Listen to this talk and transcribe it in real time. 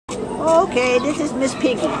Okay, this is Miss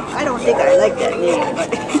Piggy. I don't think I like that name, but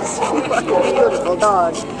it's a beautiful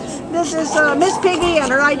dog. This is Miss Piggy,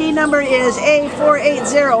 and her ID number is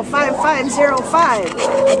A4805505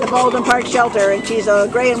 at the Baldwin Park shelter, and she's a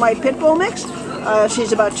gray and white pit bull mix.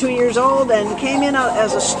 She's about 2 years old and came in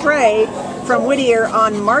as a stray from Whittier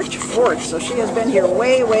on March 4th, so she has been here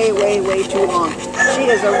way too long. She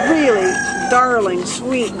is a really darling,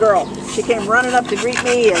 sweet girl. She came running up to greet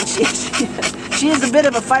me, and she is a bit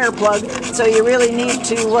of a fire plug, so you really need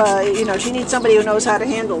to, you know, she needs somebody who knows how to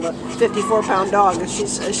handle a 54-pound dog. But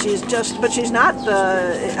she's not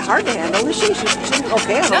hard to handle, is she? She's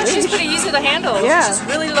okay on a leash. She's pretty easy to handle. Yeah. She's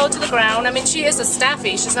really low to the ground. I mean, she is a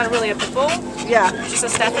Staffie. She's not really a pit bull. Yeah. She's a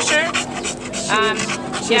Staffordshire.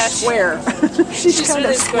 She's square. she's kind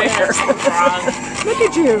really of square. Look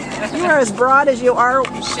at you. You are as broad as you are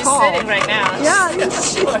She's tall. sitting right now. Yeah,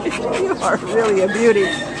 you are really a beauty.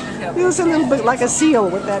 You look a little bit like a seal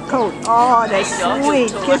with that coat. Oh, that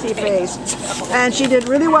sweet kissy face. And she did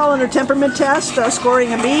really well on her temperament test,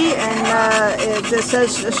 scoring a B, and it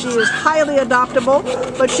says she is highly adoptable,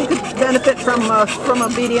 but she could benefit from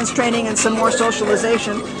obedience training and some more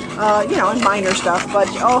socialization, you know, and minor stuff. But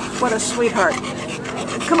oh, what a sweetheart.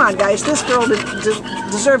 Come on, guys, this girl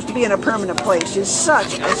deserves to be in a permanent place. She's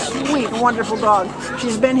such a sweet, wonderful dog.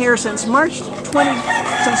 She's been here since March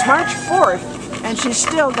 4th. And she's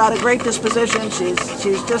still got a great disposition.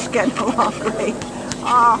 She's just getting along great.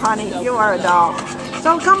 Oh, honey, you are a doll.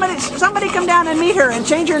 So somebody come down and meet her and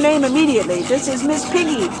change her name immediately. This is Miss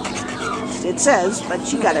Piggy. It says, but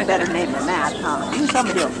she got a better name than that, huh?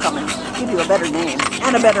 Somebody will come and give you a better name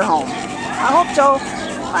and a better home. I hope so.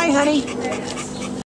 Bye, honey.